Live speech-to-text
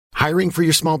Hiring for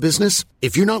your small business?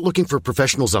 If you're not looking for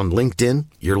professionals on LinkedIn,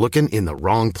 you're looking in the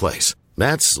wrong place.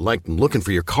 That's like looking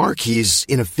for your car keys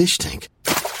in a fish tank.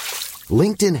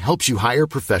 LinkedIn helps you hire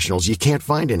professionals you can't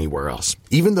find anywhere else,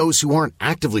 even those who aren't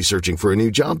actively searching for a new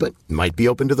job but might be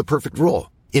open to the perfect role.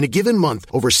 In a given month,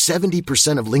 over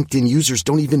 70% of LinkedIn users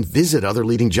don't even visit other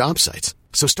leading job sites.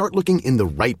 So start looking in the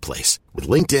right place. With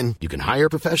LinkedIn, you can hire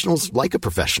professionals like a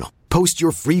professional. Post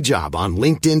your free job on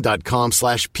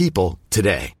linkedin.com/people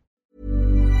today.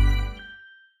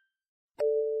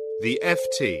 The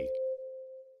FT.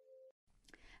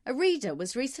 A reader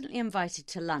was recently invited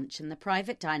to lunch in the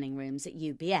private dining rooms at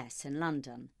UBS in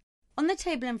London. On the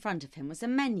table in front of him was a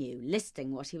menu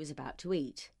listing what he was about to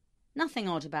eat. Nothing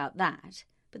odd about that,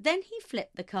 but then he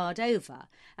flipped the card over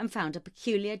and found a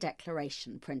peculiar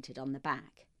declaration printed on the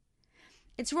back.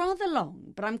 It's rather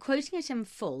long, but I'm quoting it in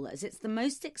full as it's the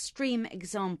most extreme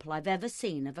example I've ever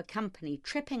seen of a company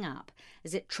tripping up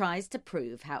as it tries to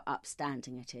prove how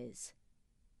upstanding it is.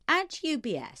 At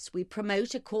UBS, we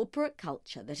promote a corporate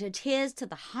culture that adheres to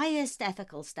the highest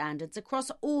ethical standards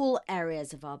across all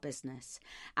areas of our business.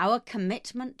 Our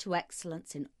commitment to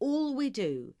excellence in all we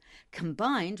do,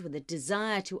 combined with a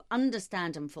desire to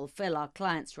understand and fulfill our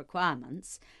clients'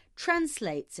 requirements,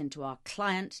 translates into our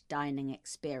client dining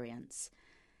experience.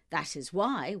 That is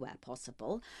why, where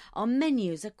possible, our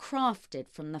menus are crafted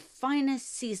from the finest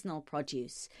seasonal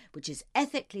produce, which is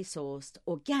ethically sourced,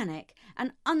 organic,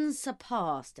 and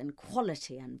unsurpassed in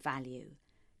quality and value,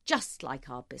 just like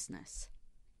our business.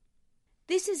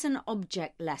 This is an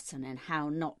object lesson in how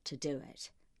not to do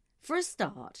it. For a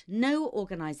start, no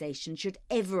organisation should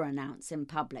ever announce in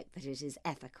public that it is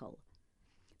ethical.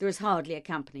 There is hardly a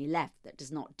company left that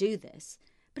does not do this,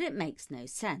 but it makes no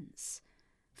sense.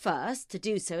 First, to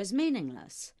do so is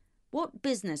meaningless. What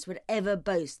business would ever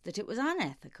boast that it was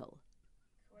unethical?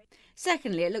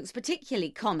 Secondly, it looks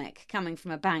particularly comic coming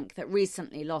from a bank that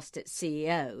recently lost its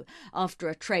CEO after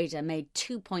a trader made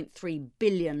 $2.3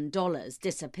 billion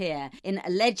disappear in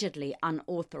allegedly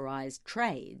unauthorised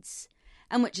trades,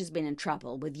 and which has been in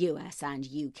trouble with US and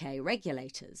UK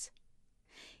regulators.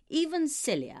 Even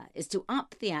sillier is to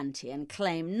up the ante and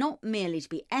claim not merely to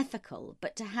be ethical,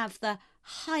 but to have the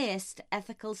highest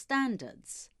ethical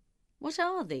standards. What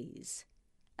are these?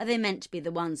 Are they meant to be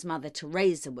the ones Mother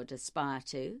Teresa would aspire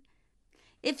to?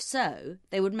 If so,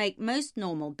 they would make most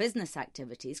normal business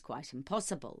activities quite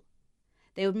impossible.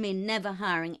 They would mean never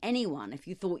hiring anyone if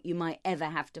you thought you might ever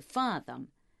have to fire them,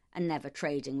 and never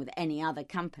trading with any other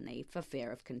company for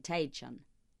fear of contagion.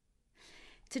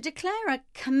 To declare a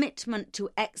commitment to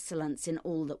excellence in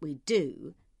all that we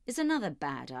do is another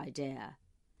bad idea.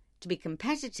 To be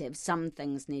competitive, some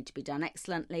things need to be done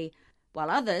excellently, while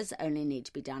others only need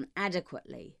to be done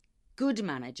adequately. Good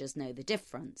managers know the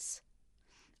difference.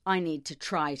 I need to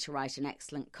try to write an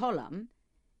excellent column,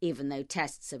 even though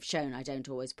tests have shown I don't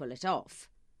always pull it off.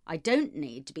 I don't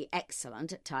need to be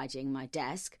excellent at tidying my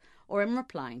desk or in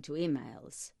replying to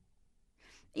emails.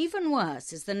 Even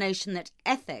worse is the notion that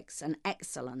ethics and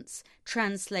excellence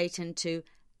translate into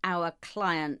our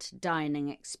client dining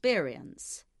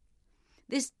experience.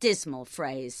 This dismal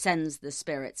phrase sends the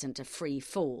spirits into free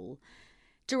fall.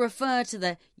 To refer to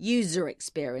the user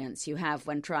experience you have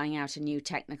when trying out a new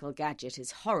technical gadget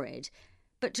is horrid,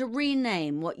 but to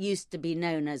rename what used to be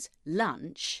known as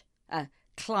lunch, a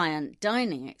client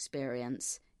dining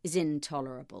experience, is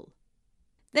intolerable.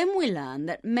 Then we learn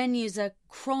that menus are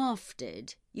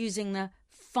crafted using the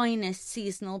finest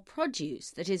seasonal produce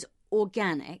that is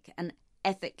organic and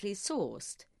ethically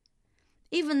sourced.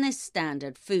 Even this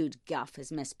standard food guff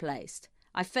is misplaced.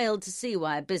 I failed to see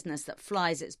why a business that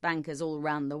flies its bankers all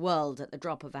round the world at the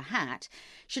drop of a hat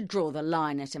should draw the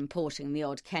line at importing the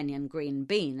odd Kenyan green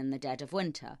bean in the dead of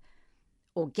winter.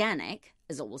 Organic,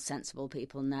 as all sensible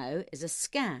people know, is a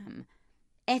scam.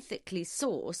 Ethically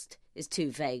sourced is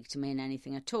too vague to mean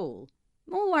anything at all.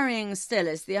 More worrying still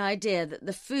is the idea that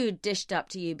the food dished up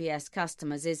to UBS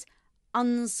customers is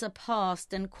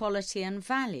unsurpassed in quality and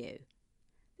value.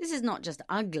 This is not just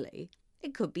ugly,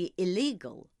 it could be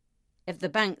illegal. If the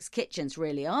bank's kitchens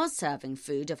really are serving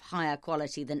food of higher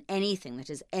quality than anything that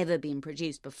has ever been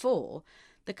produced before,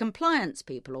 the compliance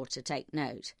people ought to take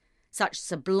note. Such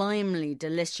sublimely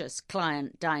delicious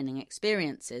client dining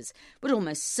experiences would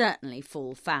almost certainly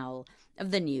fall foul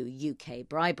of the new UK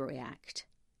Bribery Act.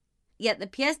 Yet the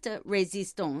pièce de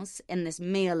résistance in this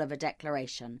meal of a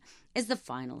declaration is the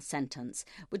final sentence,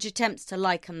 which attempts to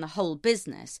liken the whole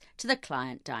business to the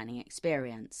client dining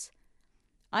experience.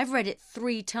 I've read it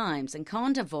 3 times and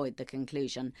can't avoid the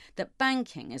conclusion that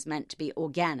banking is meant to be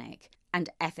organic and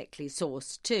ethically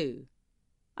sourced too.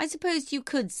 I suppose you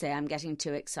could say I'm getting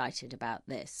too excited about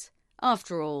this.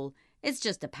 After all, it's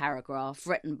just a paragraph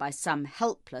written by some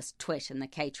helpless twit in the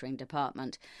catering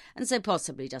department, and so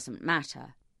possibly doesn't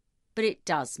matter. But it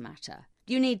does matter.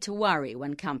 You need to worry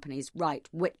when companies write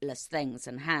witless things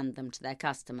and hand them to their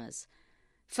customers.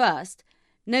 First,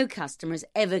 no customer is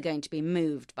ever going to be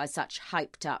moved by such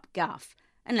hyped-up guff,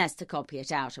 unless to copy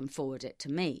it out and forward it to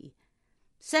me.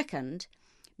 Second,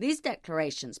 these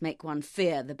declarations make one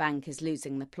fear the bank is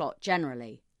losing the plot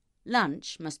generally.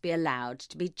 Lunch must be allowed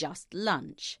to be just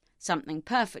lunch, something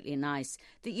perfectly nice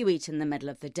that you eat in the middle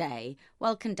of the day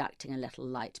while conducting a little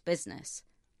light business.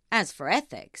 As for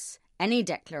ethics, any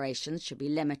declarations should be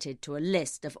limited to a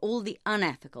list of all the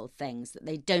unethical things that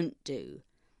they don't do.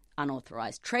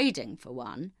 Unauthorised trading, for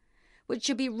one, which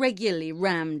should be regularly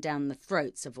rammed down the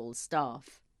throats of all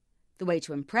staff. The way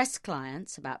to impress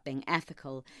clients about being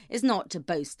ethical is not to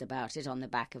boast about it on the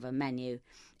back of a menu.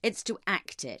 It's to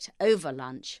act it over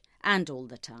lunch and all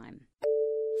the time.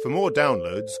 For more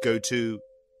downloads, go to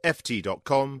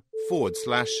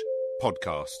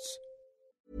ft.com/podcasts.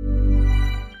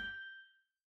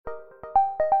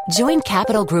 Join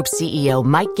Capital Group CEO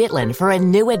Mike Gitlin for a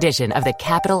new edition of the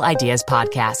Capital Ideas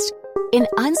Podcast. In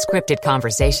unscripted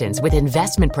conversations with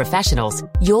investment professionals,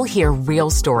 you'll hear real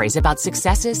stories about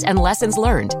successes and lessons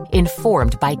learned,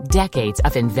 informed by decades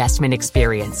of investment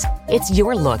experience. It's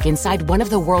your look inside one of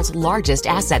the world's largest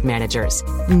asset managers.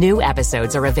 New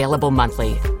episodes are available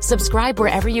monthly. Subscribe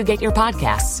wherever you get your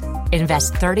podcasts.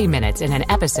 Invest 30 minutes in an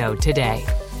episode today.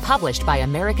 Published by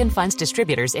American Funds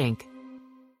Distributors, Inc.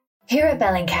 Here at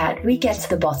Bellingcat, we get to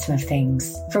the bottom of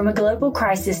things. From a global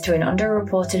crisis to an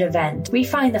underreported event, we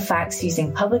find the facts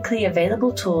using publicly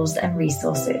available tools and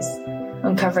resources,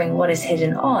 uncovering what is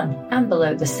hidden on and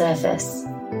below the surface.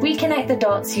 We connect the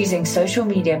dots using social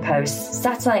media posts,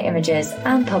 satellite images,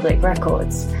 and public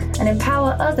records, and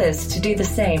empower others to do the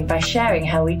same by sharing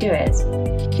how we do it.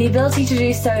 The ability to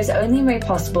do so is only made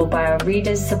possible by our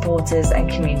readers, supporters, and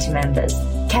community members.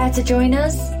 Care to join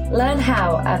us? Learn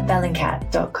how at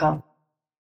bellingcat.com.